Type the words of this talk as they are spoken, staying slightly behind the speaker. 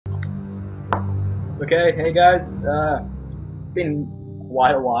Okay, hey guys, it's been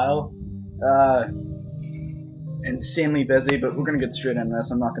quite a while, insanely busy, but we're gonna get straight into this.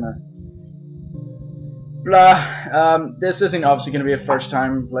 I'm not gonna this isn't obviously gonna be a first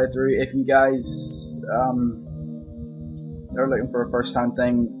time playthrough. If you guys are looking for a first time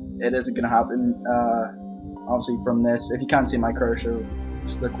thing, it isn't gonna happen obviously from this. If you can't see my cursor,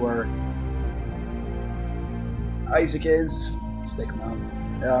 just look where Isaac is. Stick him out.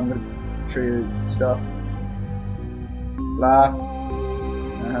 I'm gonna true stuff.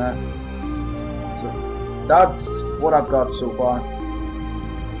 So that's what I've got so far.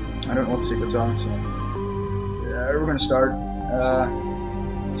 I don't know what secrets are, so we're gonna start.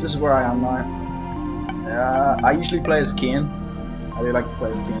 So this is where I am now. I usually play as Cain. I do like to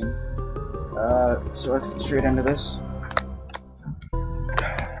play as Cain. So let's get straight into this.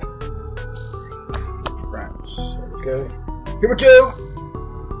 Right, there we go. Here we go!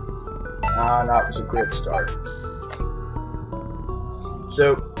 And that was a great start.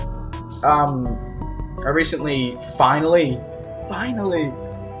 So, I recently finally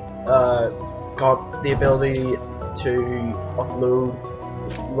got the ability to upload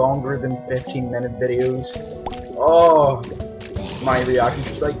longer than 15-minute videos. Oh, my reaction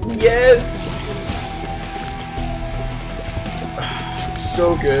was like, yes!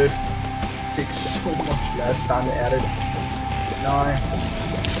 So good. It takes so much less time to edit now.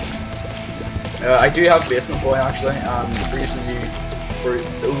 I do have Basement Boy actually, for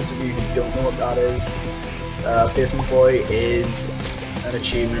those of you who don't know what that is, Basement Boy is an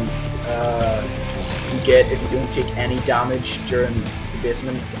achievement you get if you don't take any damage during the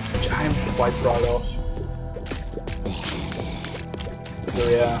basement, which I am quite proud of. So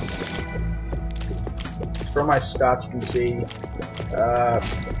yeah, from my stats you can see I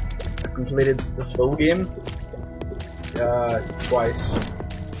completed the full game twice.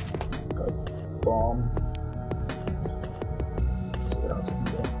 Bomb. So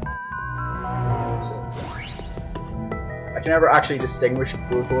I can never actually distinguish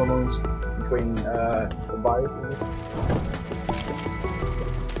growth hormones between the viruses.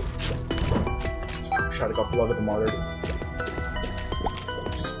 Try to got blood of the martyr.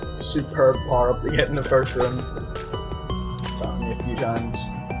 Just a superb power up to get in the first room. It's happened me a few times.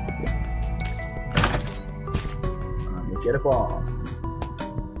 And we get a bomb.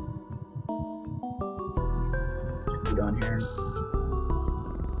 Down here.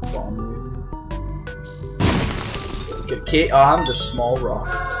 Bomb. Get a key. Oh, I'm the small rock.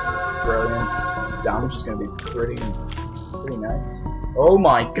 Brilliant. Damage is gonna be pretty nice. Oh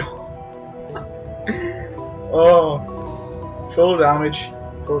my god. Oh, full damage.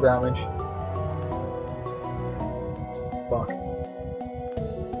 Full damage. Fuck.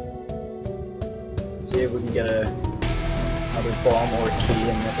 Let's see if we can get another bomb or a key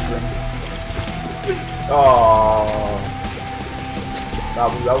in this room. Oh, that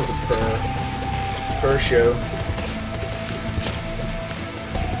was a purr show.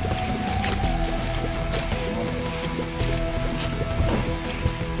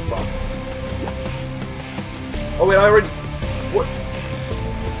 Fuck. Oh wait, I already. What?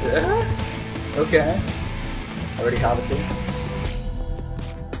 Okay. I already have it there.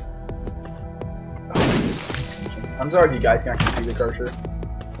 I'm sorry if you guys can actually see the cursor.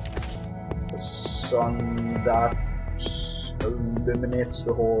 On that illuminates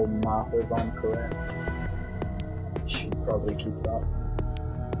the whole map if I'm correct. Should probably keep that.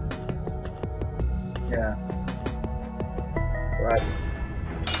 Yeah. Right.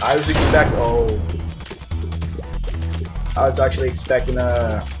 I was actually expecting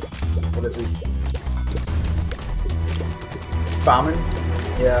a what is it? Famine?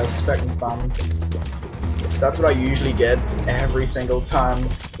 Yeah, I was expecting famine. So that's what I usually get every single time.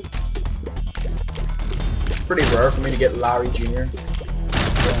 Pretty rare for me to get Larry Jr.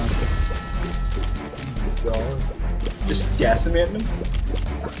 Yeah. God. Just decimating him.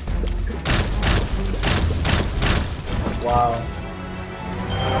 Wow.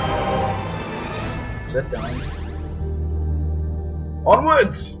 Sit down.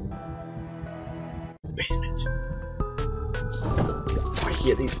 Onwards! Basement. Oh, I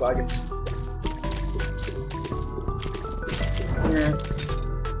hate these wagons. Yeah.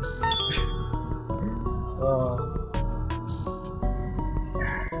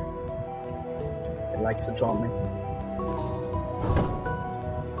 It likes to taunt me.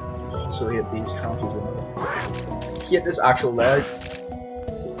 So we hit these counters with it. Hit this actual leg.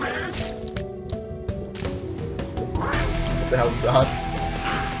 What the hell is that?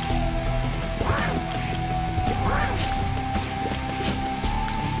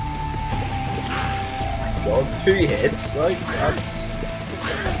 Oh my god, 2 hits, like, that's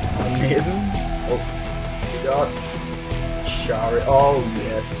amazing. Oh, we got Shari. Oh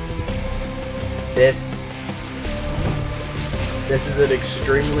yes. This is an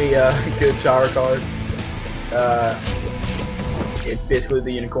extremely good tower card. It's basically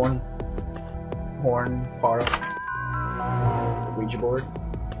the unicorn horn para Ouija board.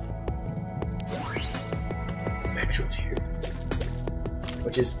 Spectral tears,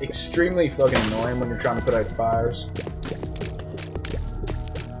 which is extremely fucking annoying when you're trying to put out fires.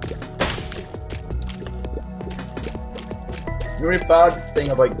 The only bad thing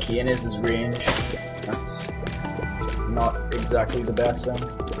about Cain is his range. That's not exactly the best thing.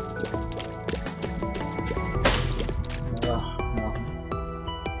 No.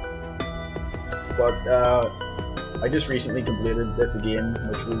 But I just recently completed this again,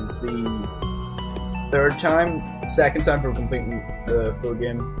 which was the second time for completing the full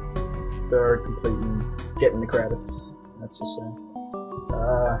game. Third getting the credits. Let's just say.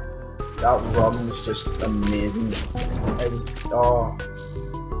 That run was just amazing. It was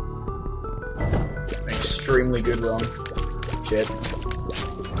an extremely good run. Shit.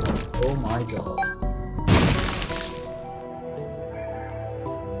 Oh my god.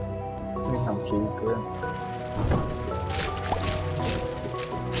 I think I'm cute, great.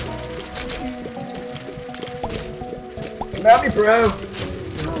 Come at me, bro!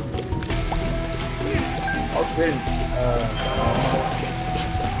 I'll spin.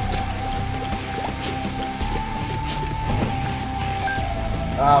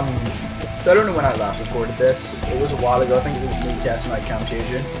 So I don't know when I last recorded this. It was a while ago. I think it was me testing out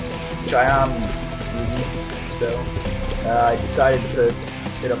Camtasia, which I am using still. I decided to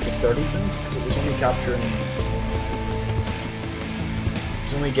put it up to 30 frames because it was only capturing. It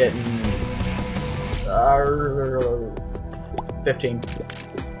was only getting 15.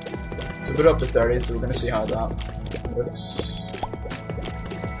 So put it up to 30. So we're gonna see how that looks.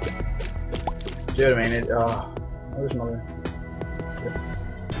 See what I mean? Where's mother?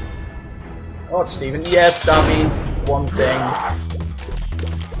 Oh, it's Steven. Yes, that means one thing.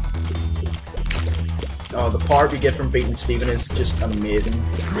 Oh, the part we get from beating Steven is just amazing.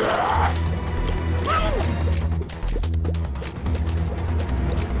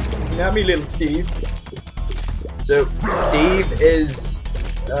 Now me, little Steve. So, Steve is...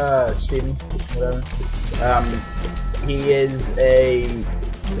 Steven, whatever. He is a...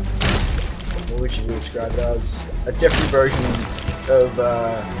 What would you describe it as? A different version of,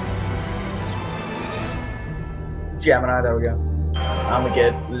 Gemini, there we go. And we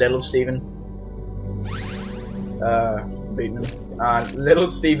get little Steven beating him. And little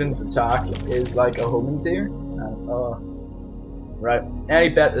Steven's attack is like a homing tier. And right. Any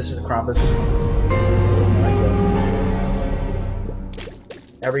bet this is a Krampus.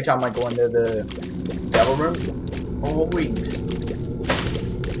 Every time I go into the devil room, always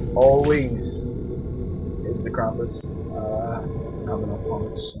is the Krampus. I don't have enough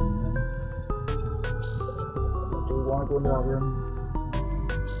points. Do we want to go into that room?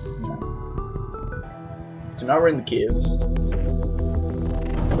 No. So now we're in the caves.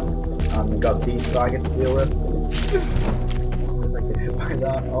 And we got these faggots to deal with. If I get hit by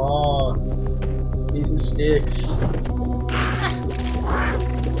that. Oh, these mistakes.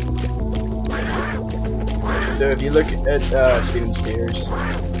 So if you look at Steven's stairs,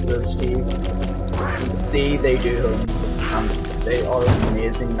 Steve, you can see they do them, and they are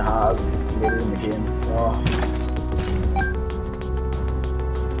amazing to have later in the game. Oh.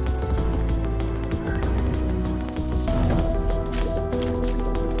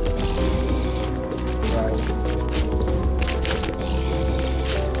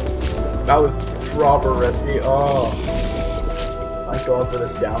 That was proper risky. Oh, thank God for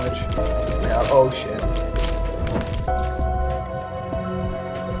this damage. Yeah, oh shit.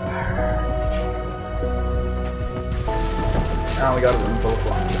 Now we got a room full of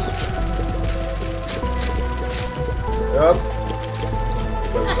flies. Up.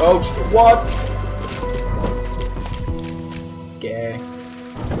 Oh, what? Gay.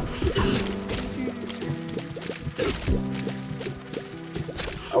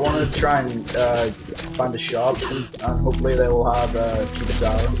 I want to try and find a shop, and hopefully they will have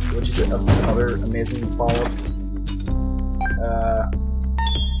Kibasara, which is another amazing follow-up.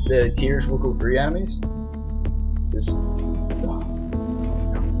 The tiers will go free enemies. Just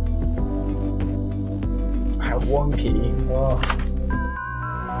I have one key.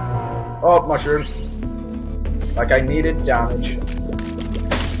 Oh, mushroom. Like I needed damage.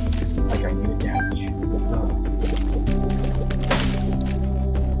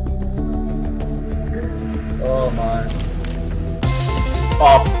 Oh my.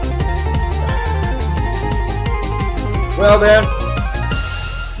 Oh. Well then.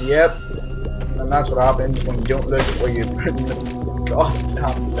 Yep. And that's what happens when you don't look at where you've written the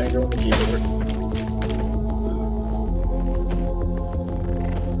goddamn finger on the keyboard.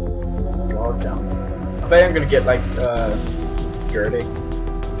 Goddamn. I bet I'm gonna get like Gertie.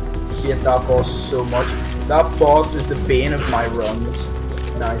 Hate that boss so much. That boss is the bane of my runs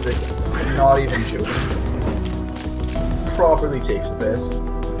in Isaac. I'm not even joking. Properly takes the piss.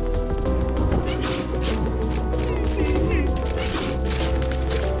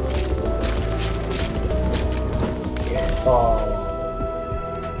 Oh.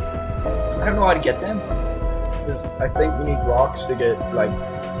 I don't know how to get them. Because I think you need rocks to get, like,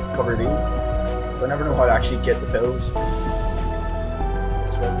 cover these. So I never know how to actually get the pills.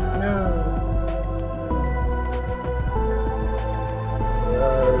 It's like, no.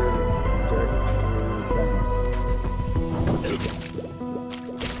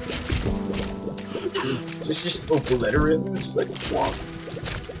 Just obliterate. It's just like, what?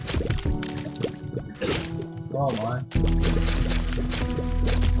 Oh my.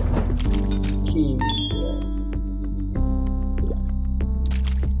 Key.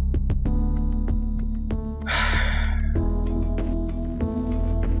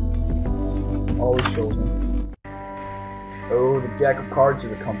 Always shows me. Oh, the deck of cards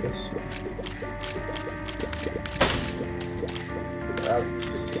is a compass.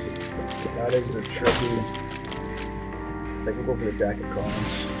 That is a tricky. I think we'll go for the deck of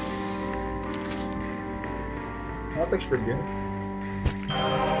cards. That's actually pretty good.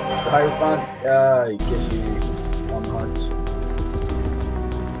 It's the Hierophant, it gives you 1 heart.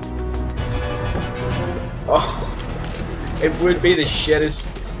 Oh, it would be the shittest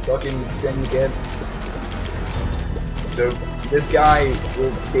fucking thing to get. So, this guy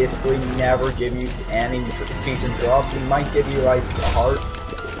will basically never give you any decent drops. He might give you like a heart.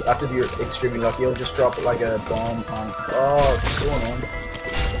 That's if you're extremely lucky. He'll just drop it like a bomb. Oh, it's so annoying.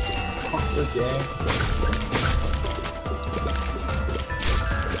 Fuck the game.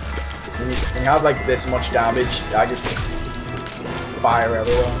 When you have like this much damage, I just fire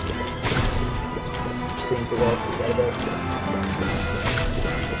everywhere. Seems to work quite a bit.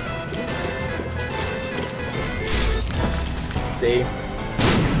 See?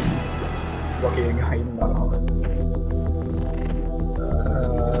 Lucky I even got a helmet.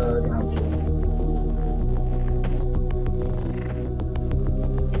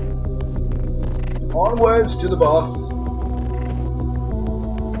 Onwards to the boss.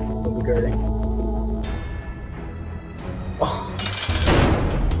 Oh.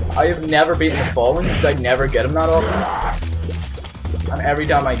 I have never beaten the Fallen because I never get him that often. And every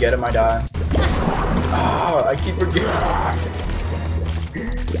time I get him, I die. Oh, I keep forgetting.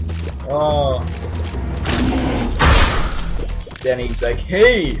 Oh. Then he's like,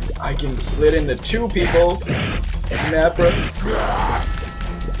 hey, I can split into 2 people. Never.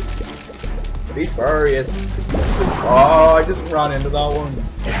 To be fair, he isn't. Oh, I just ran into that one.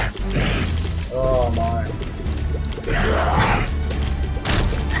 Oh my.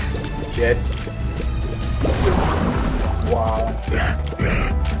 Shit. Wow.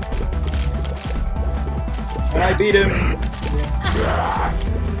 And I beat him.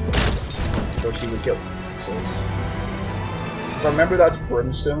 So she would kill him. If I remember, that's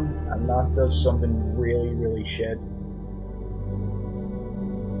Brimstone, and that does something really, really shit.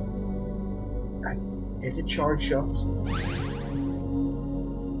 Is it charge shots?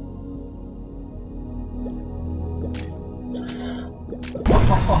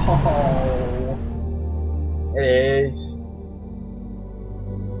 Oh, it is.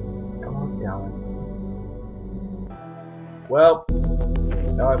 God damn it. Well,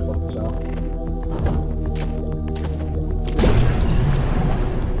 now I fucked myself.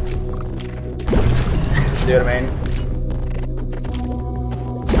 See what I mean?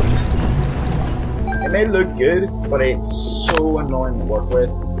 It may look good, but it's so annoying to work with.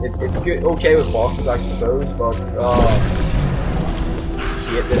 It's good, okay with bosses, I suppose, but I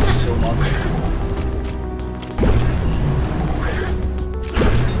hate this so much.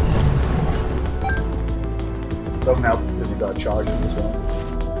 Doesn't help because you've got charges as well.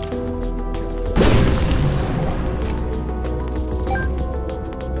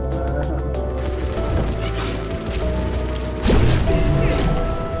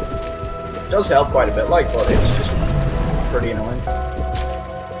 It does help quite a bit, like, but it's just pretty annoying.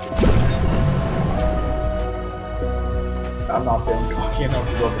 I'm not feeling cocky enough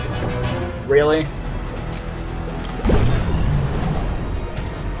to look. Really?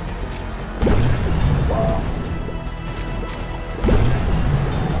 Wow.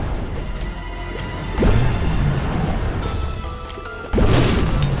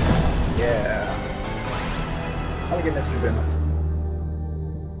 Yeah. I'm gonna get this to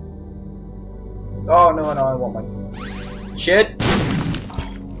Oh no, I want my shit.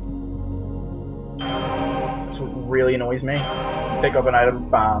 That's what really annoys me. Pick up an item,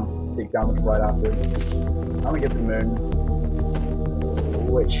 bam, take damage right after. I'm gonna get the moon,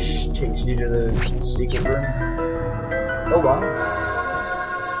 which takes you to the secret room. Oh wow.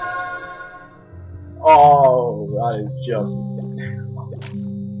 Oh, that is just.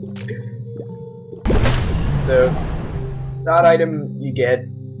 So that item you get.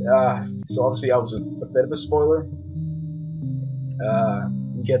 So obviously that was a bit of a spoiler.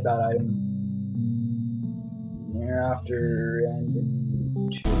 You get that item after ending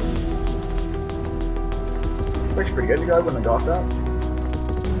 2. It's actually pretty good. You guys wouldn't have got that.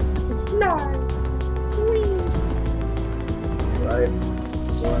 Right.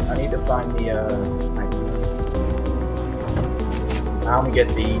 So I need to find the I only get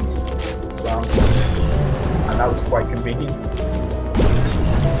these from, and that was quite convenient.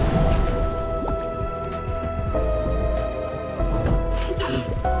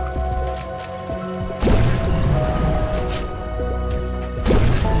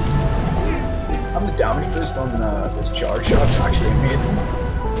 The damage boost on this charge shot's actually amazing.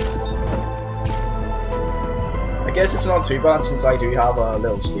 I guess it's not too bad since I do have a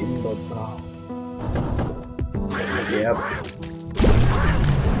little steam, but yeah.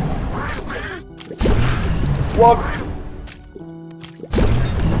 What?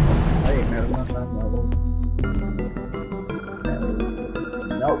 I ain't mad enough that level.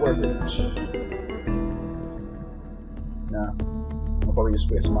 Not worth it. Nah, I'll probably just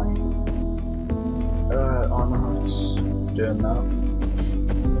waste money. Armor hearts. Doing that.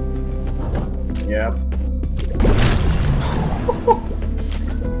 Yep.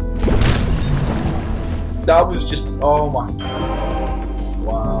 That was just. Oh my.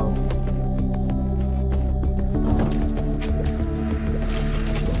 Wow.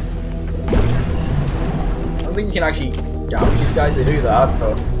 I don't think you can actually damage these guys, they do that,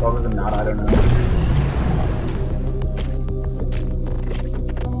 but other than that, I don't know.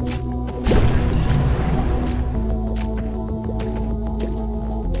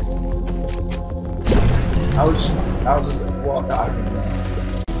 How's this? What?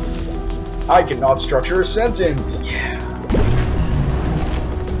 I cannot structure a sentence! Yeah.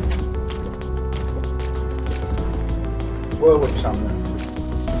 Well, what just happened there?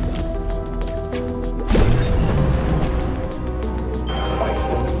 Spike's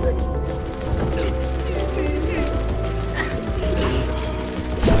doing it.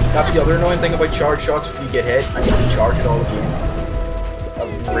 That's the other annoying thing about charge shots. If you get hit, I need to charge it all again. That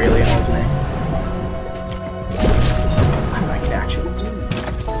really annoys me.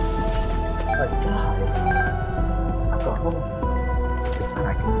 I've got bullets, and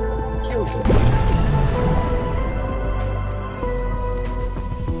I can kill them.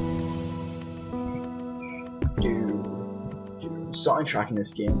 Dude, soundtrack in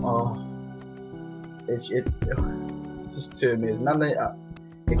this game, oh, it's just too amazing. And the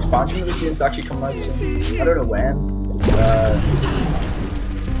expansion of this game's actually coming out soon. I don't know when.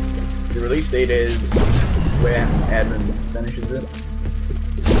 The release date is when Edmund finishes it.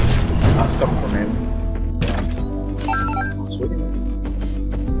 That's coming from him. So, sweet.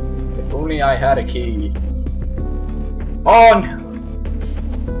 If only I had a key. Oh no!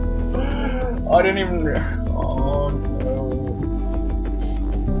 I didn't even. Oh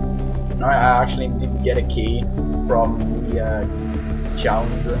no! I actually need to get a key from the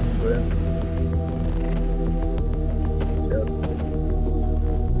challenge room.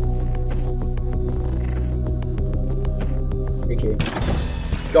 Okay.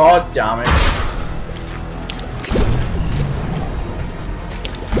 God damn it.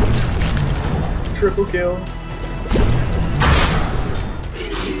 Triple kill.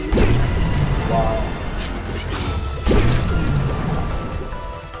 Wow.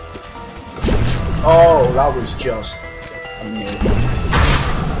 Oh, that was just amazing.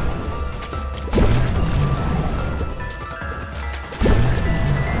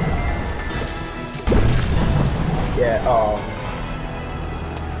 Yeah, oh.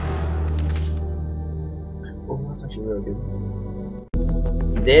 That's actually really good.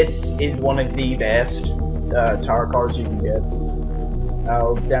 This is one of the best tower cards you can get.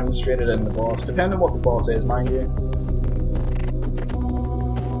 I'll demonstrate it in the boss, depending on what the boss is, mind you.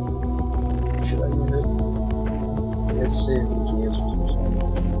 Should I use it? This is the case for some.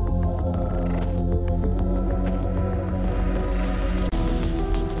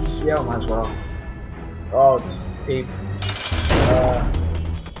 Yeah, might as well. Oh, it's peep.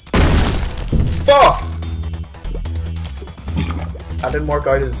 Fuck! I didn't work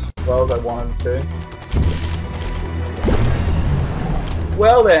out as well as I wanted to.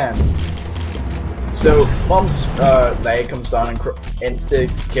 Well then. So Mom's leg comes down and insta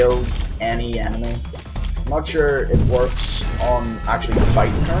kills any enemy. I'm not sure it works on actually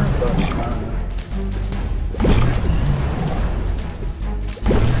fighting her, but I don't know.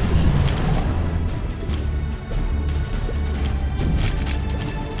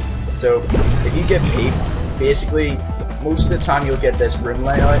 So if you get peep, basically most of the time you'll get this room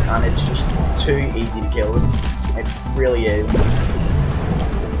layout and it's just too easy to kill them. It really is.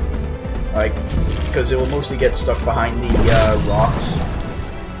 Like, because it will mostly get stuck behind the rocks.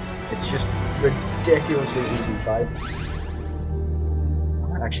 It's just ridiculously easy fight. I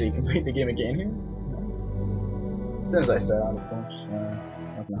might actually complete the game again here. Nice. As soon as I set out, of course,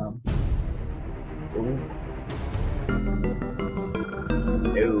 it's not gonna happen. Ooh.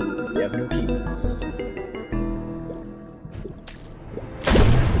 No, we have no keys.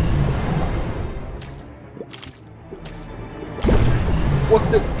 What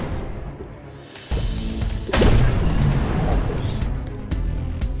the?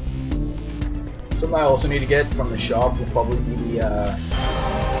 Something I also need to get from the shop will probably be the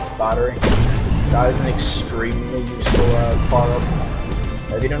battery. That is an extremely useful power up.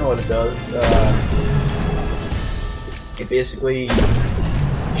 If you don't know what it does, it basically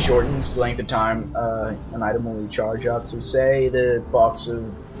shortens the length of time an item will recharge at. So say the box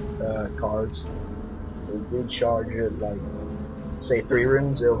of cards will recharge at like say 3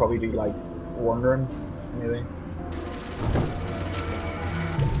 rooms, it'll probably do like 1 room maybe.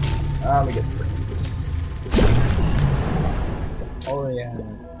 Let me get this. Oh yeah,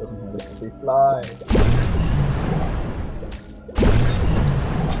 it doesn't have a free fly.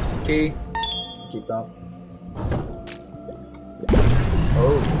 Key. Keep that.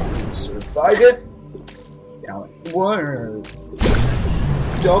 Oh, we survived it! Now it worked!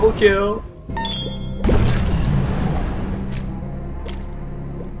 Double kill!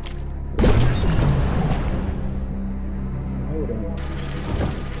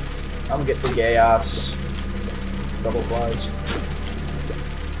 I'm gonna get the gay ass double flies.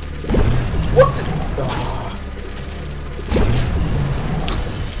 What the? Oh.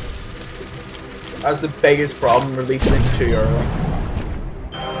 That's the biggest problem, releasing it too early.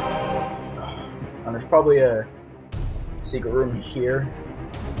 And there's probably a secret room here.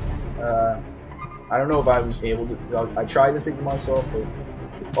 I don't know if I was able to. I tried to think to myself, but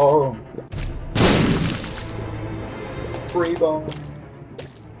oh, free bones.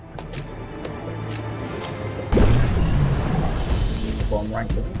 There's a bomb right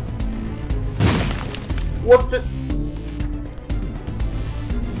there. What the?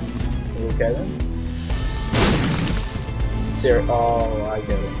 You okay then? Oh, I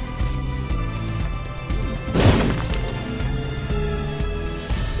get it.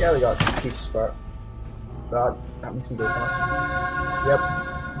 Yeah, we got a piece of spark. That means we go fast. Yep.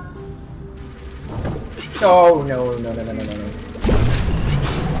 Oh no.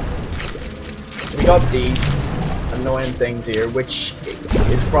 So we got these annoying things here, which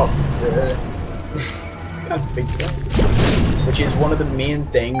is probably can't speak to that. Which is one of the main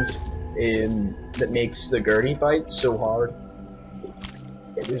things that makes the Gurdy fight so hard.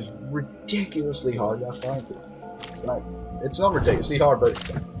 It is ridiculously hard, that fight. Like, it's not ridiculously hard, but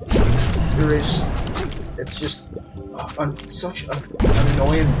there is. It's just such an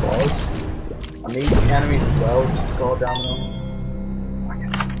annoying boss, and these enemies as well. God damn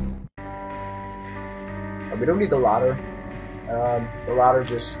it! We don't need the ladder. The ladder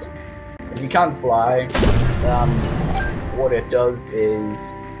just, if you can't fly, what it does is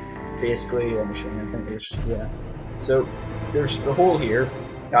basically, I think there's, yeah. So there's the hole here.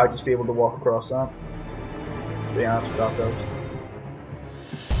 I'd just be able to walk across that. So yeah, that's what that does.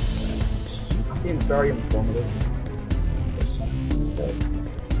 It's being very informative this time. But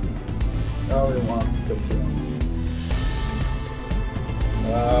oh, we don't want to go too long.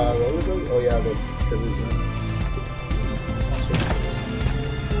 Where was it? Oh yeah, the room. That's what it is.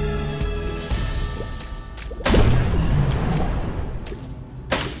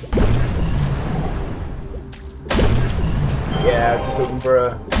 Yeah, it's just looking for a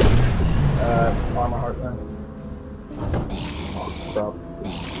armor heartland. Oh, crap.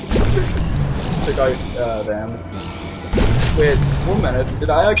 Let's check out them. Wait, 1 minute. Did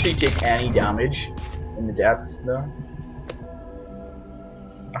I actually take any damage in the depths though?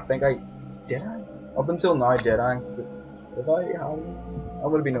 I think I did. Up until now, did I? If I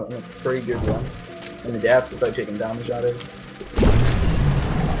would have been in a pretty good run in the depths without taking damage. That is.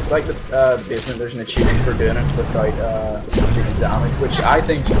 It's like the basement. There's an achievement for doing it without taking damage, which I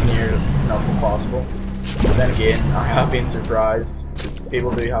think is near enough impossible. Then again, I have been surprised because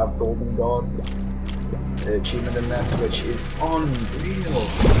people do have Golden God, the achievement in this, which is unreal.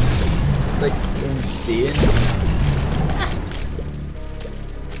 It's like insane.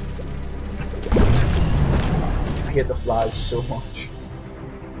 I hate the flies so much.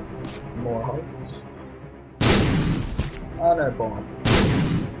 More hearts. Oh no, bomb.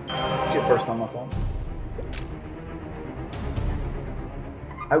 Shit, first time that's on.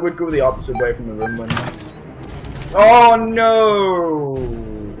 I would go the opposite way from the room window. Oh no!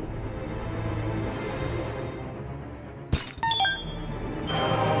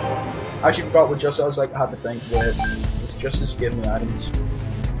 I actually forgot what just I was like. I had to think that this just gave me items,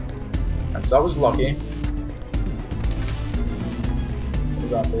 and so that was lucky. What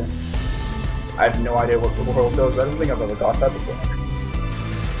was that there? I have no idea what the world does. I don't think I've ever got that before.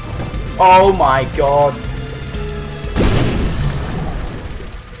 Oh my god!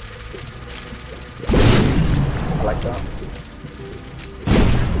 I like that.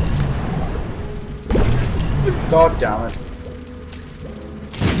 God damn it.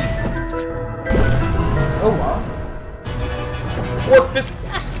 Oh wow. What the?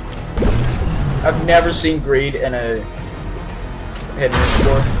 I've never seen greed in a hidden room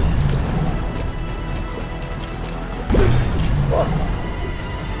before. What?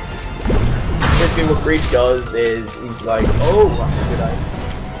 Basically what greed does is he's like, oh, that's a good idea.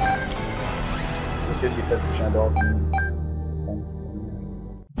 This is 50% off.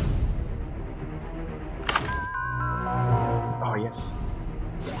 Oh yes.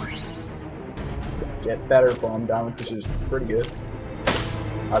 Get better bomb damage, which is pretty good.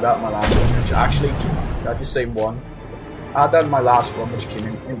 I had that in my last one, which actually, I just say one. I had that in my last one, which came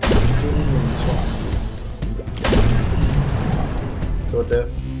in insane swap. So it did.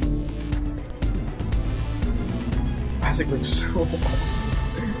 Isaac looks so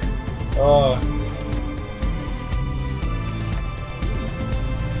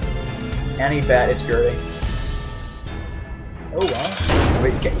any bet it's Gertie. Oh wow.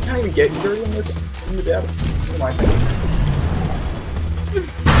 Wait, you can't even get Gertie in this in the depths? What am I thinking?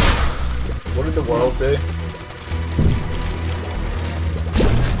 What did the world do?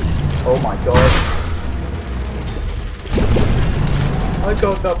 Oh my god. I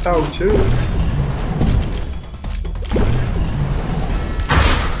got that power too.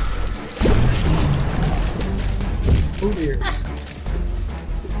 Oh dear.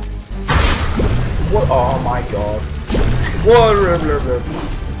 What? Oh my god. What?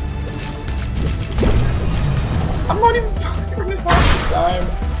 I'm not even fucking half the time.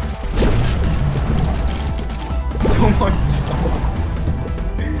 So much fun.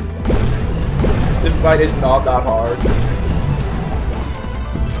 This fight is not that hard.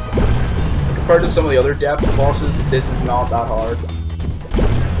 Compared to some of the other depth bosses, this is not that hard.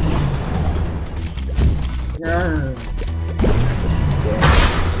 Yeah.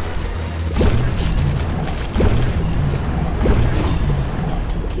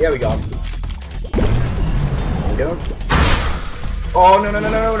 Yeah, we got him. There we go. Oh no no no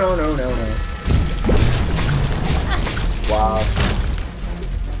no no no no no. Wow.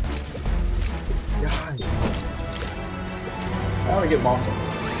 God. Now we get mounted.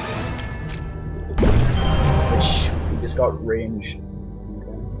 Which we just got range.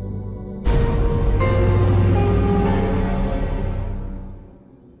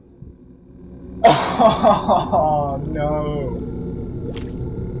 Oh no.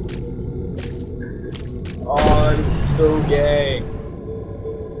 Oh, it's so gay.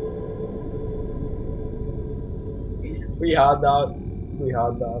 We had that. We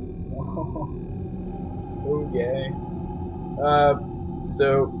had that. Oh, so gay. So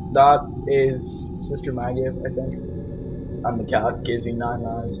that is Sister Maggie, I think. And the cat gives you 9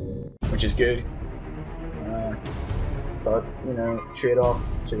 lives, which is good. But you know, trade off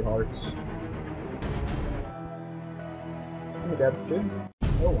 2 hearts. The devs too.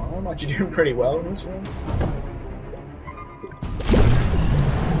 Oh wow, I'm actually doing pretty well in this one.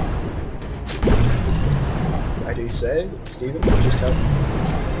 I do say, Steven, just help me.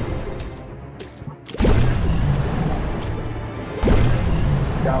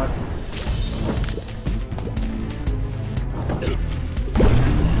 Damn it.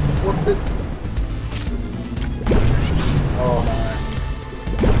 What the? Oh my.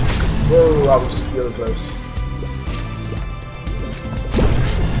 Whoa, that was really close.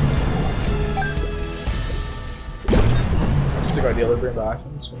 That's a good idea, bring back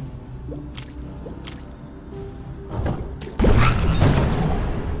on this one.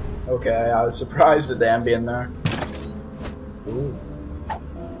 Okay, I was surprised at them being there. Ooh.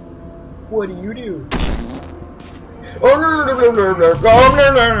 What do you do? Oh no no no no no no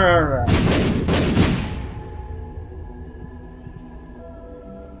no no.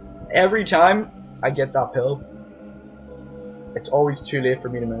 Every time I get that pill, it's always too late for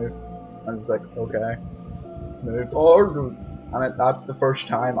me to move. I was like, okay, move forward. And that's the first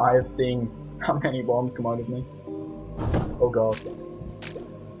time I have seen how many bombs come out of me. Oh god.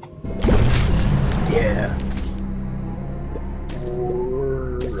 Yeah.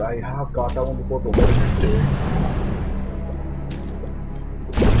 I have got that one before, but what does it do?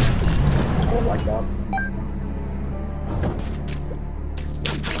 I don't like that.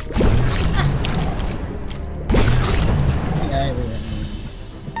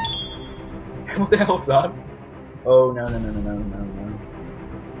 What the hell is that? Oh no.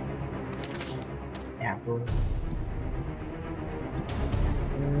 Apple.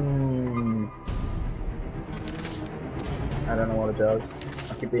 I don't know what it does.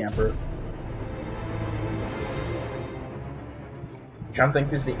 I'll keep the Emperor. I'm trying to think,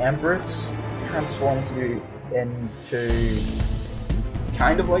 does the Empress transform into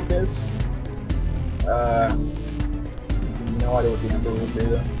kind of like this? No idea what the Emperor would do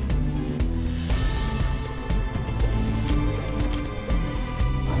though.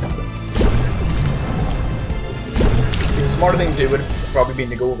 See, the smarter thing to do would probably be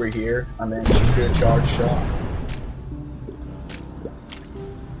to go over here and then do a charge shot.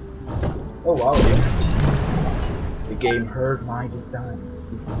 Oh wow, yeah. The game heard my design.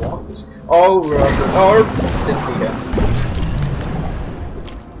 He's what? Oh, didn't see him.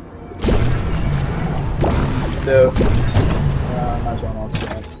 So, might as well not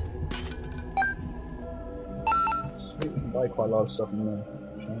say it. Sweet, you can buy quite a lot of stuff in the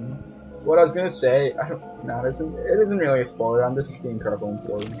channel. What I was gonna say, it isn't really a spoiler, I'm just being careful in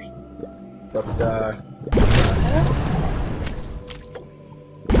spoilers. But,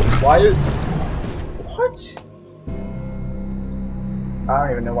 why? What? I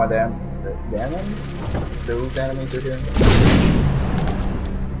don't even know why those enemies are here.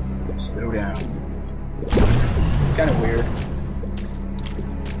 Slow down. It's kind of weird.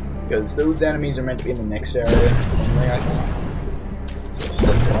 Because those enemies are meant to be in the next area only, I think. So just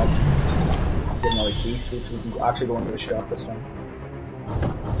set them up. I'll get another key so we can actually go into the shop this time.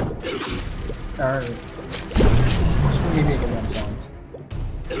 Alright. What's me making them sounds?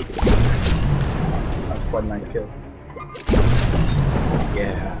 That's quite a nice kill.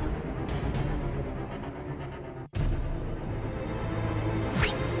 Yeah.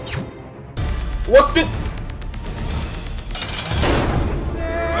 What the?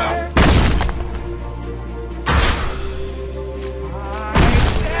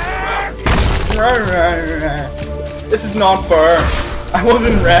 This is not fair. I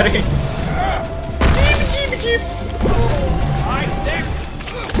wasn't ready.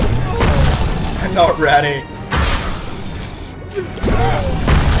 I'm not ready.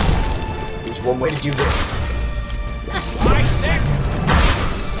 There's one way to do this.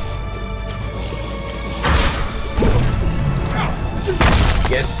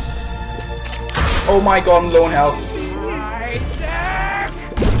 Yes. Oh my god, I'm low on health.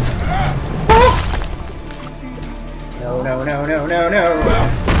 No.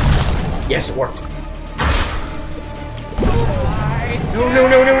 Yes, it worked. No.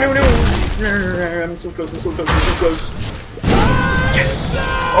 I'm so close. Yes!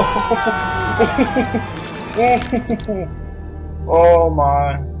 Oh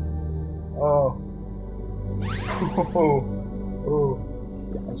my. Oh.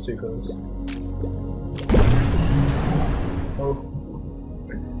 That's too close. Oh.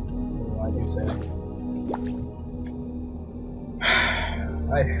 I do say.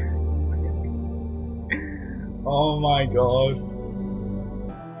 Oh my god.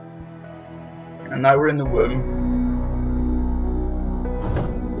 And now we're in the womb.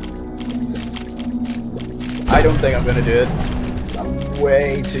 I don't think I'm gonna do it. I'm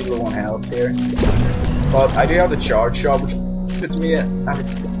way too low on health here. But I do have the charge shot, which puts me at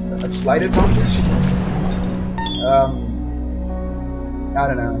a slight advantage. I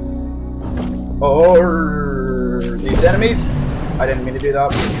don't know. Or these enemies? I didn't mean to do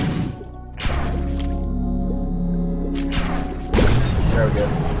that. There we go.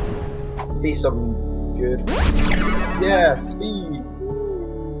 Be something good. Yeah, speed.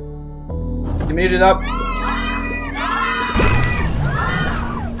 Commute it up.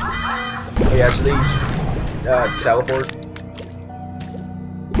 Oh yeah, so these teleport.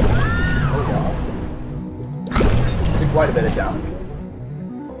 Oh god. Took quite a bit of damage.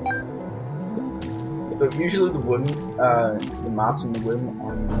 So usually the maps in the womb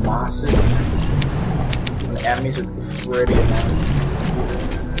are massive, and the enemies are pretty annoying.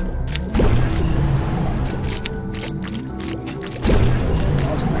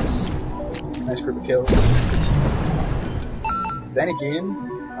 That was a nice group of kills. Then again,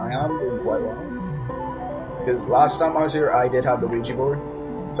 I am doing quite well. Because last time I was here, I did have the Ouija board,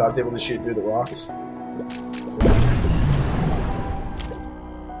 so I was able to shoot through the rocks.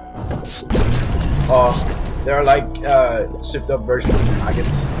 So. Oh, they're like souped up versions of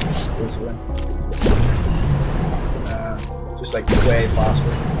maggots, basically. Just like way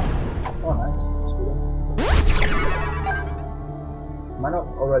faster. Oh, nice. Speed up. Am I not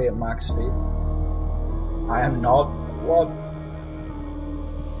already at max speed? I am not. What?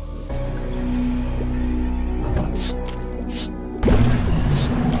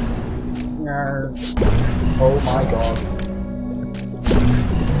 Oh my god.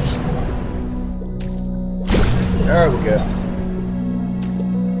 There we go.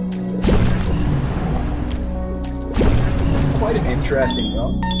 This is quite an interesting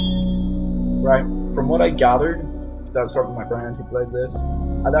run. Right, from what I gathered, because I was talking to my friend who plays this,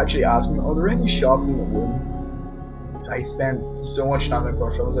 I'd actually asked him, are there any shops in the room? Because I spent so much time in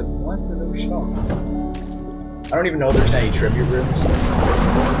Brush, I was like, why is there no shops? I don't even know if there's any tribute rooms. I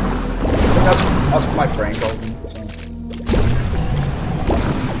think that's what my friend calls them.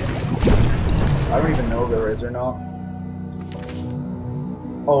 So I don't even know if there is or not.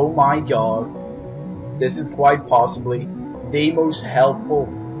 Oh my god. This is quite possibly the most helpful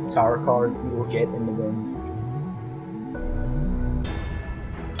tarot card you will get in the game.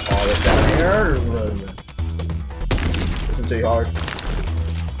 Oh, this down here. Isn't too hard.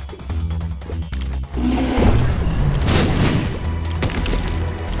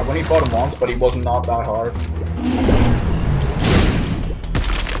 I've only fought him once, but he wasn't not that hard.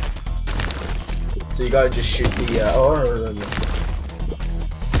 So you gotta just shoot the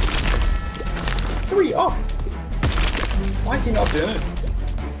hurry up! Why is he not doing it?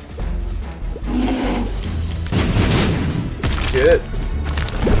 Shit.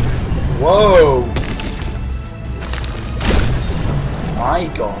 Whoa! My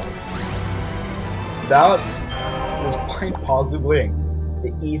god. That was quite possibly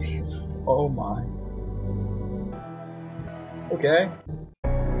the easiest. Oh my. Okay.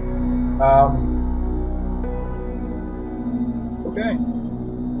 Okay.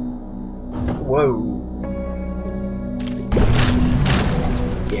 Whoa.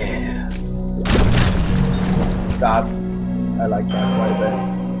 Yeah. That. I like that quite a bit.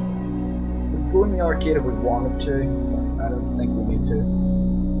 We'd go in the arcade if we wanted to. I don't think we need to.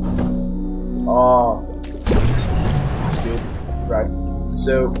 Oh. That's good. Right.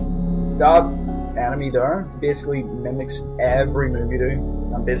 So, that enemy there basically mimics every move you do.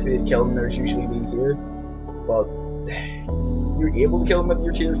 And basically to kill them there's usually these here. But you're able to kill them with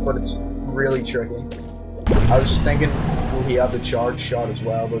your tears, but it's really tricky. I was thinking, will he have the charge shot as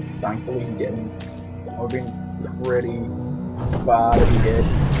well, but thankfully he didn't. It would have been pretty bad if he did.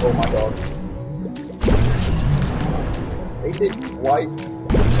 Oh my god. They did quite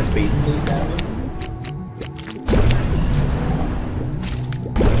a beating these enemies.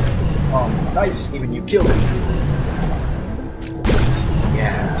 Nice, Steven, you killed him.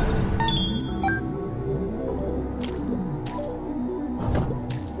 Yeah.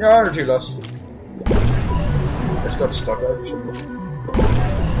 Yeah, or two less. This got stuck out.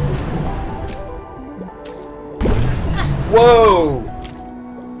 Whoa!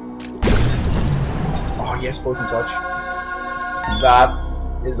 Oh yes, poison touch. That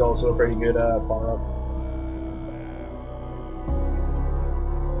is also a pretty good power up.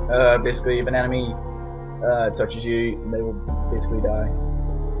 Basically, if an enemy touches you, they will basically die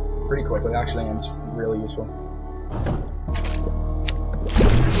pretty quickly, actually, and it's really useful.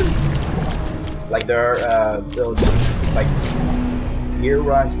 Like they'll just, like here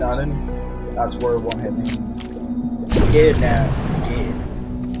where I'm standing, that's where one hit me. Dead now, dead.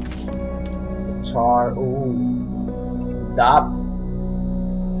 Char. Ooh,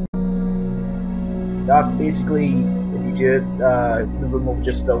 that's basically. The room will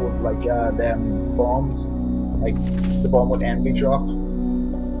just fill with like them bombs, like the bomb would end be dropped.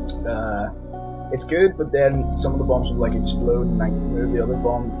 It's good, but then some of the bombs will like explode and like move the other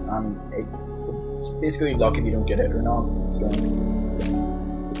bomb, and it's basically luck if you don't get hit or not. So.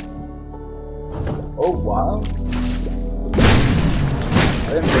 Oh wow!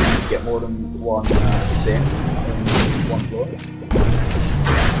 I didn't think you could get more than one sin in one floor.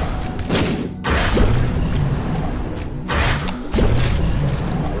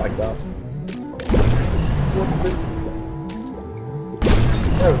 Like that. What the?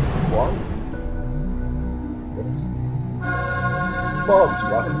 Oh, what? Yes. Bob's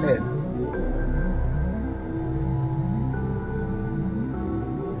running in.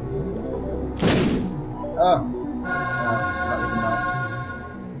 Oh. No, not even that.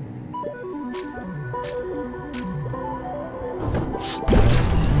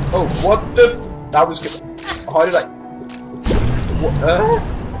 Oh, what the? That was good. How did I? What?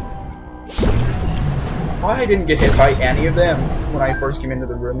 Why I didn't get hit by any of them when I first came into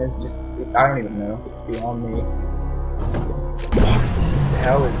the room is just, I don't even know. It's beyond me. What the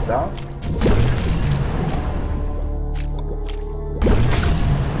hell is that?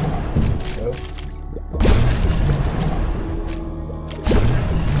 Oh.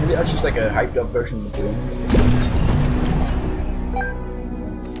 Maybe that's just like a hyped up version of the Blooms.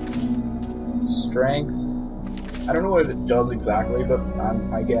 Strength. I don't know what it does exactly, but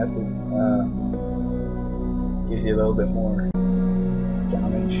I guess it gives you a little bit more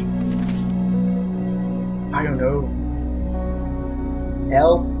damage. I don't know.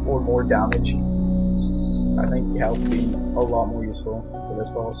 Health or more damage. I think health would be a lot more useful for this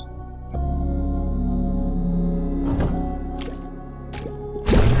boss.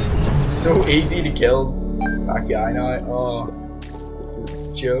 So easy to kill that guy now. Oh, it's a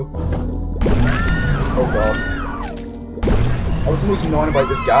joke. Oh god. That was the most annoying about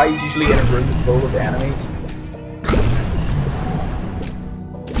this guy. He's usually in a room full of enemies.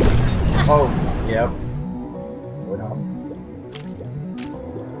 Oh, yep. What happened?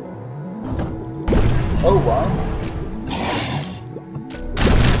 Oh wow.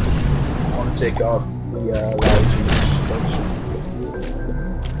 I want to take off the large structure.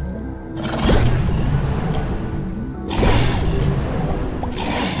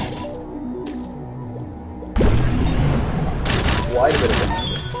 Quite a bit of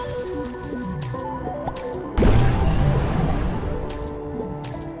damage.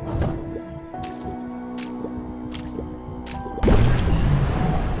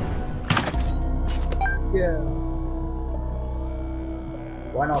 Yeah.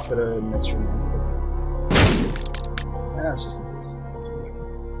 Why not put a mystery in? Yeah, it's just a piece.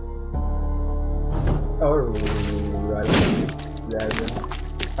 Oh, right. Yeah,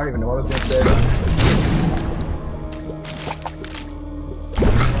 I don't even know what I was gonna say.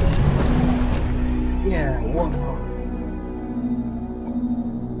 Yeah, one more.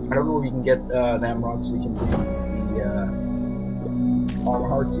 I don't know if you can get them rocks that contain the armor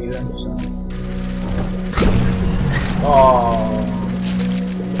hearts either, so. Oh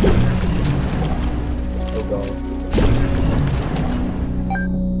god.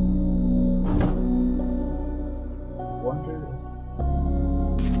 Wonder if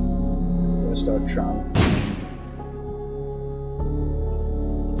I'm gonna start trying.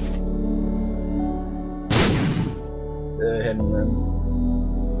 The hidden room.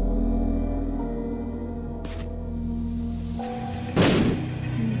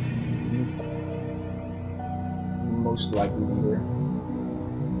 Most likely here.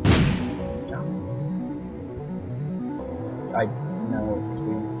 I know it's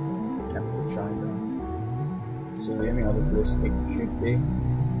being tempted to try that. So the only other place it could be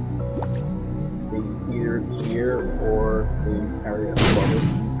either here or the area above it.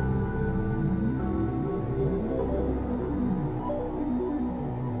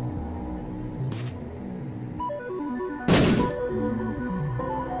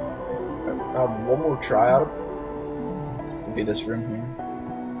 One more try out of it. Would be this room here.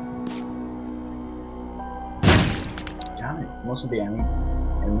 Damn it, mustn't be any in the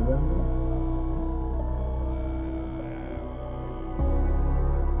room.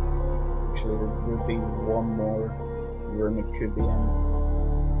 Actually, there would be one more room it could be in.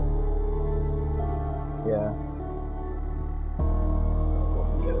 Yeah.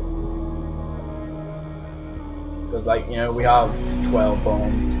 Because, like, you know, we have 12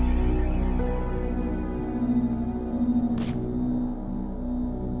 bombs.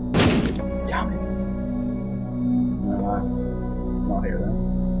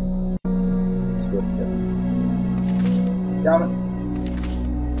 Damn it.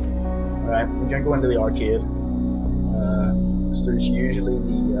 Alright, we're gonna go into the arcade. So there's usually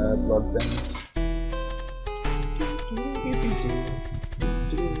the blood things.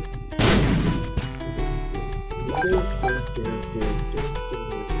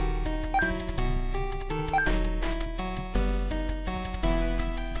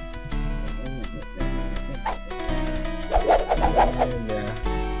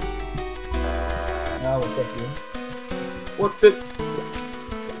 Now we'll get you. What the?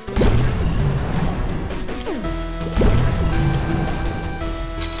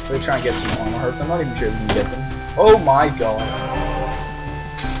 They try and get some armor hearts. I'm not even sure we can get them. Oh my god.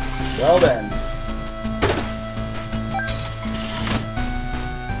 Well then.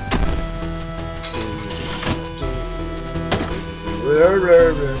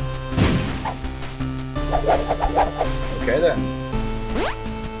 Okay then.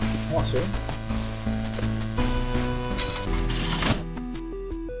 Oh, sweet.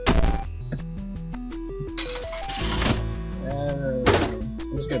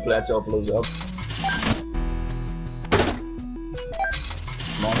 I'm just gonna blades all blows up.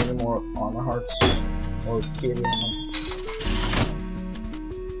 Come on, even more armor hearts. Or kitty armor.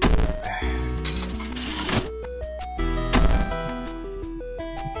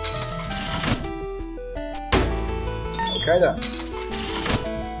 Okay then.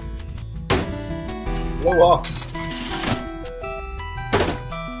 Blow up.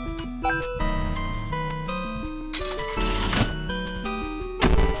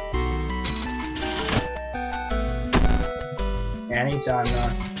 Anytime now.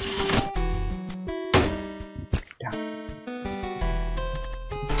 Yeah.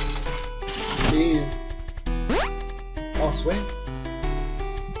 Jeez. Oh, sweet.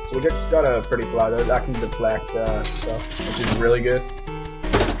 So we just got a pretty fly there that can deflect stuff, which is really good.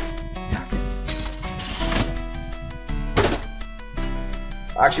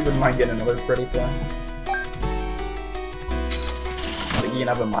 I actually wouldn't mind getting another pretty fly. I think you can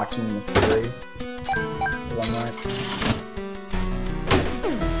have a maximum of 3. One night.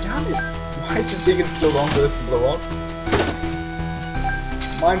 Damn it! Why is it taking so long for this to blow up?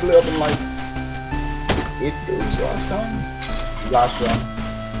 Mine blew up in like 8 goes last time. Last run.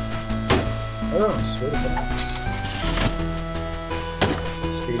 Oh, sweet.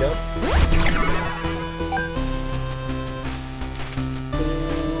 Speed up.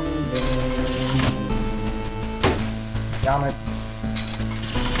 Damn it.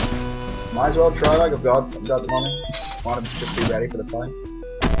 Might as well try, like I've got the money. Want to just be ready for the fight.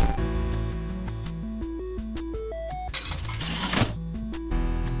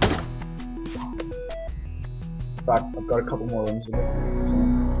 In fact, I've got a couple more rooms of it. I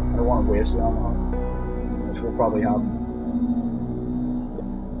don't want to waste the ammo, which will probably happen.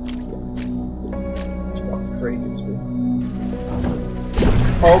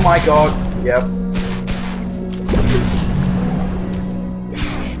 Oh my god! Yep.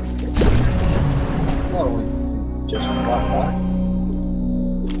 Oh, just got that.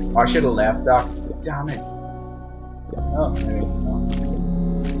 Oh, I should have left that. Damn it. Oh, maybe no.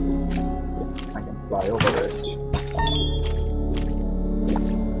 I can fly over it.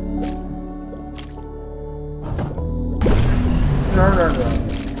 No.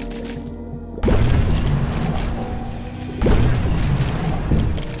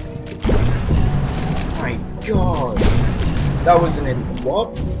 My god. That was an what?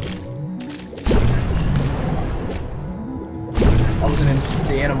 That was an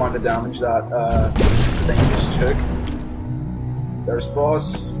insane amount of damage that thing just took. There's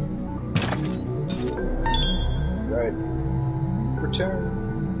boss. Right. Return.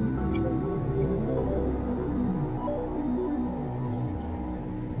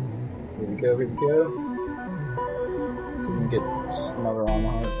 Here we go. So we can get just another armor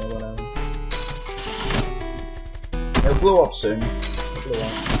heart or whatever. It'll blow up soon. It'll blow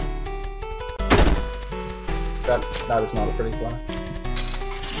up. That is not a pretty fly.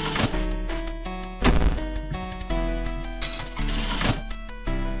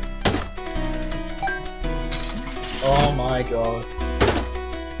 Oh my god.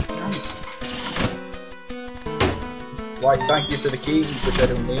 Why, thank you for the keys, which I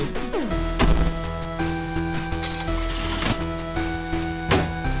don't need.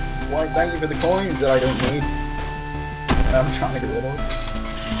 Why, thank you for the coins that I don't need. And I'm trying to get rid of.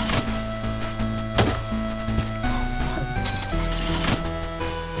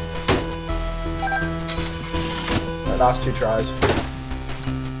 Last 2 tries.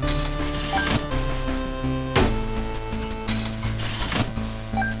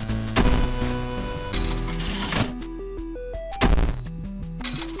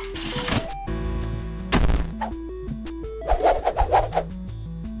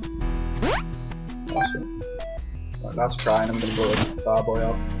 Awesome. Right, last try, and I'm gonna blow this bad boy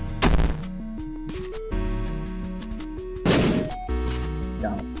up.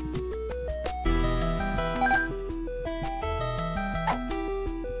 Down.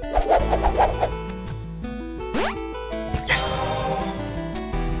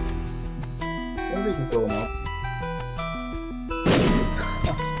 We can blow them up.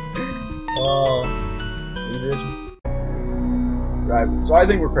 Oh, easy. Right, so I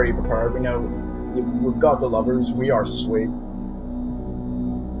think we're pretty prepared. We know we've got the lovers. We are sweet.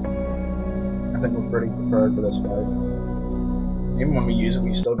 I think we're pretty prepared for this fight. Even when we use it,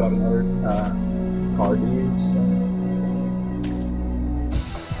 we still got another card to use. So.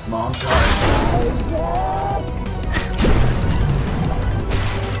 Come on, sorry.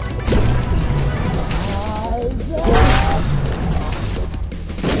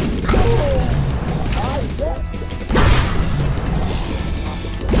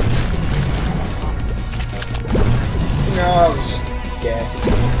 No, I was scared.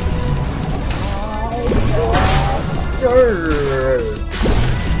 That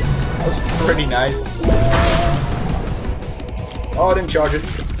was pretty nice. Oh, I didn't charge it.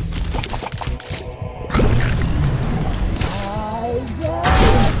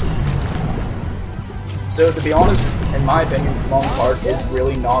 So, to be honest, in my opinion, Mom's Heart is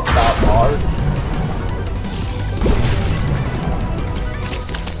really not that hard.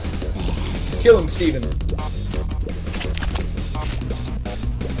 Kill him, Steven.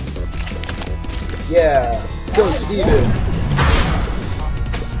 Yeah, go Steven.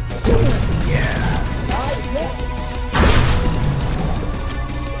 Yeah.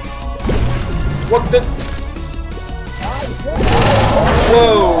 What the?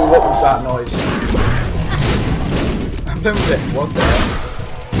 Whoa, what was that noise? I'm thinking, what the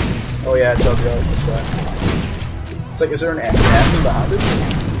heck? Oh yeah, it's up there, that's right. It's like, is there an enemy behind it?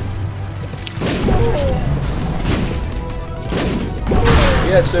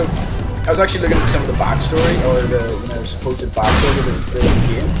 Yeah, so I was actually looking at some of the backstory, or the supposed backstory of the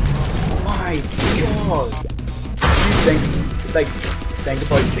game. My god! You think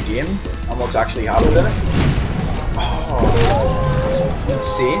about the game and what's actually happened in it? Oh, it's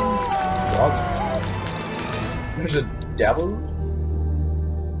insane! What? There's a devil?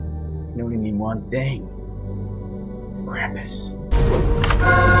 You only need one thing. Krampus.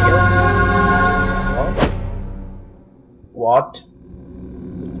 What?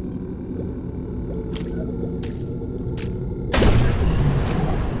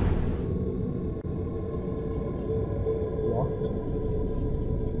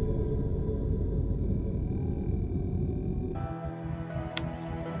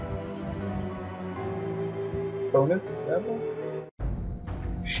 Bonus level?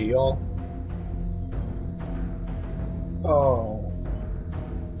 Sheol? Oh.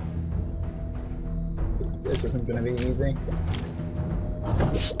 This isn't gonna be easy.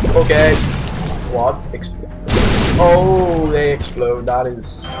 Okay. What? Oh, they explode.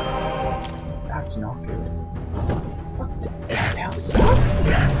 That's not good. What the hell is that?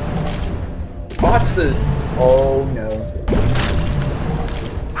 Oh, that's the... Oh no.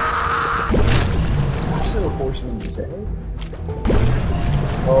 That's a portion of his head.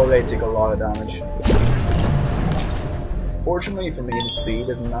 Oh, they take a lot of damage. Fortunately for me, the speed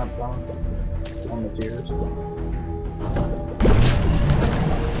isn't that bad on the tiers.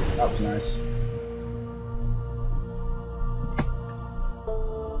 That was nice.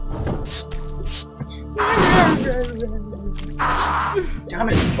 Damn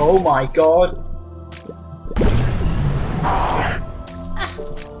it! Oh my god!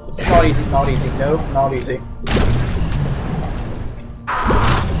 This is not easy, not easy. No, not easy.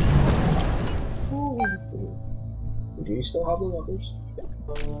 Do you still have the levers?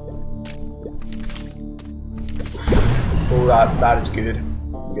 Oh, that is good.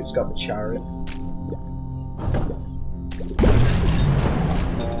 It's got the chariot.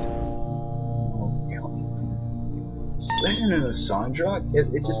 Oh god. Just listen to the soundtrack.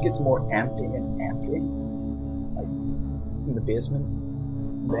 It just gets more empty and empty. Like in the basement,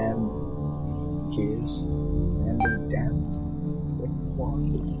 then caves, and then dance. It's like what?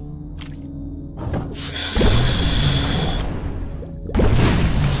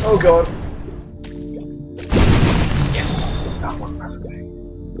 Oh god. Yes! That worked perfectly.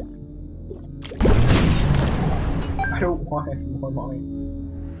 I don't want any more money.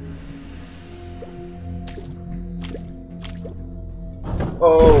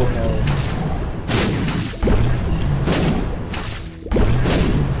 Oh no.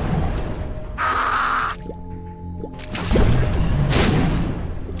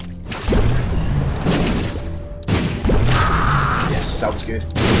 Yes, that was good.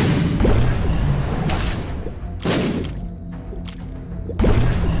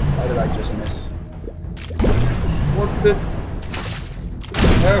 How did I just miss? What the?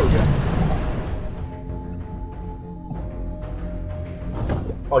 There we go.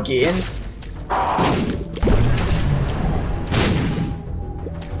 Again?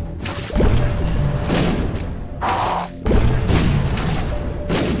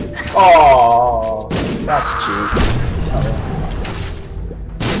 Oh, that's cheap. Sorry.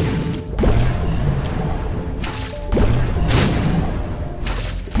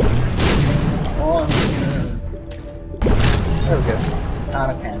 Oh, there we go. Out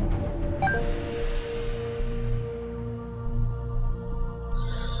of 10.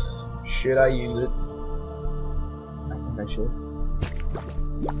 Should I use it? I think I should.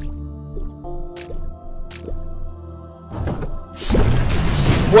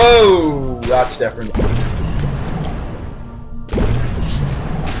 Whoa! That's different.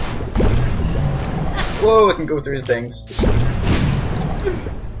 Whoa, I can go through the things.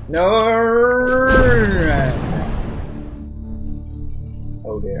 No!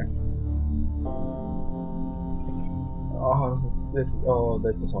 dear. Oh,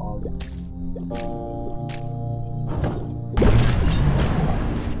 this is hard.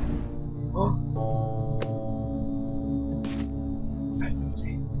 I can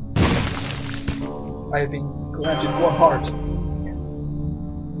see. I have been granted one heart. Yes.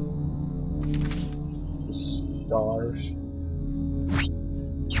 The stars.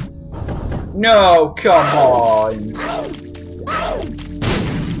 No, come on.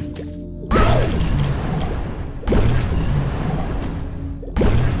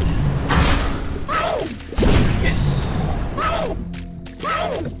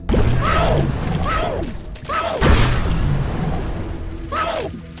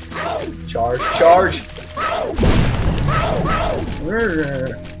 Charge, charge!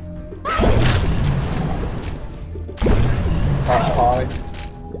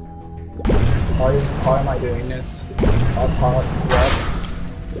 How am I doing this?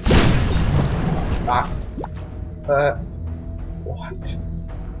 What? What?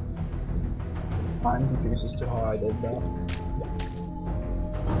 I'm confused as to how I did that.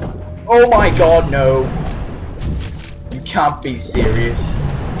 Oh my god, no! You can't be serious.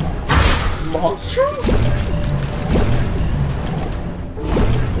 Monstrum?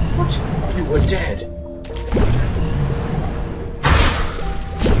 What? You were dead.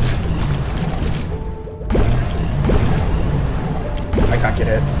 I can't get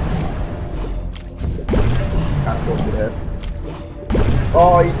hit. Can't afford to get hit.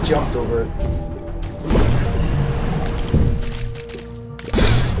 Oh, he jumped over it.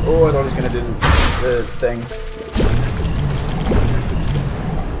 Oh, I thought he was gonna do the thing.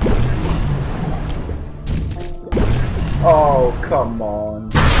 Oh, come on.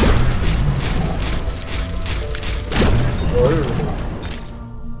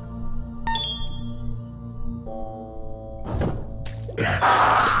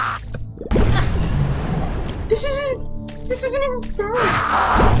 This isn't even fair.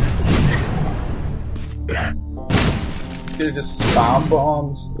 It's gonna just spam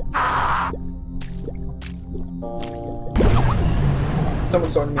bombs.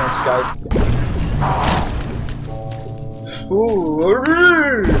 Someone's talking to me on Skype. Ooh,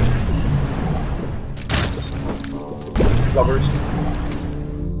 lovers.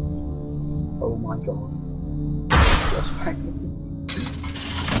 Oh my god. That's fine.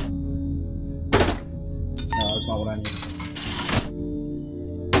 No, that's not what I need.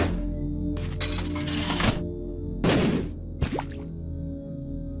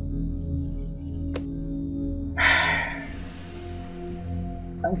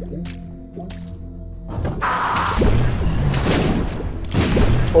 Thanks, game. Thanks.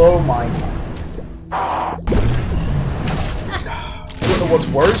 Oh my. I don't know what's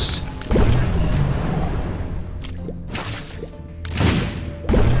worse.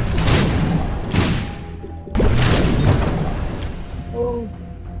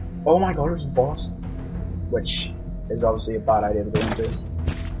 Oh my god, there's a boss. Which is obviously a bad idea to go into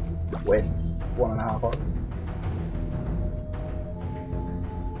with 1.5 heart.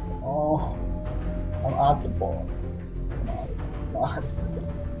 Oh, I'm at the boss. Not.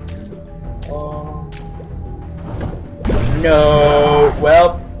 Oh. No.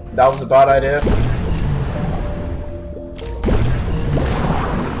 Well, that was a bad idea.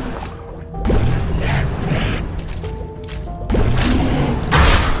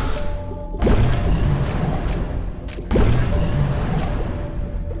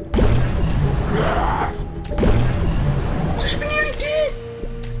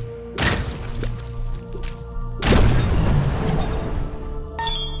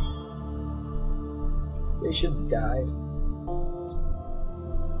 They should die.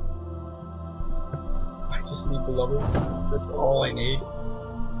 I just need the levels. That's all I need.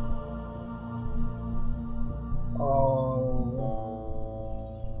 Oh,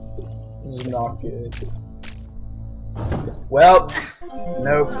 this is not good. Well,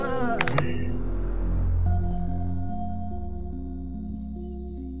 nope.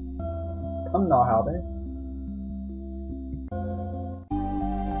 I'm not happy.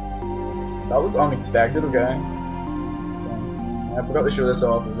 That was unexpected, okay? I forgot to show this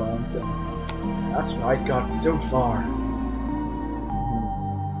off as well, so that's what I've got so far.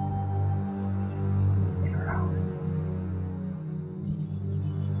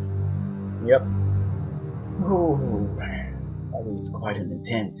 Yep. Oh, that was quite an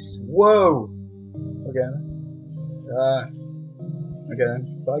intense. Whoa! Okay. Okay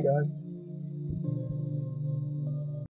then. Bye, guys.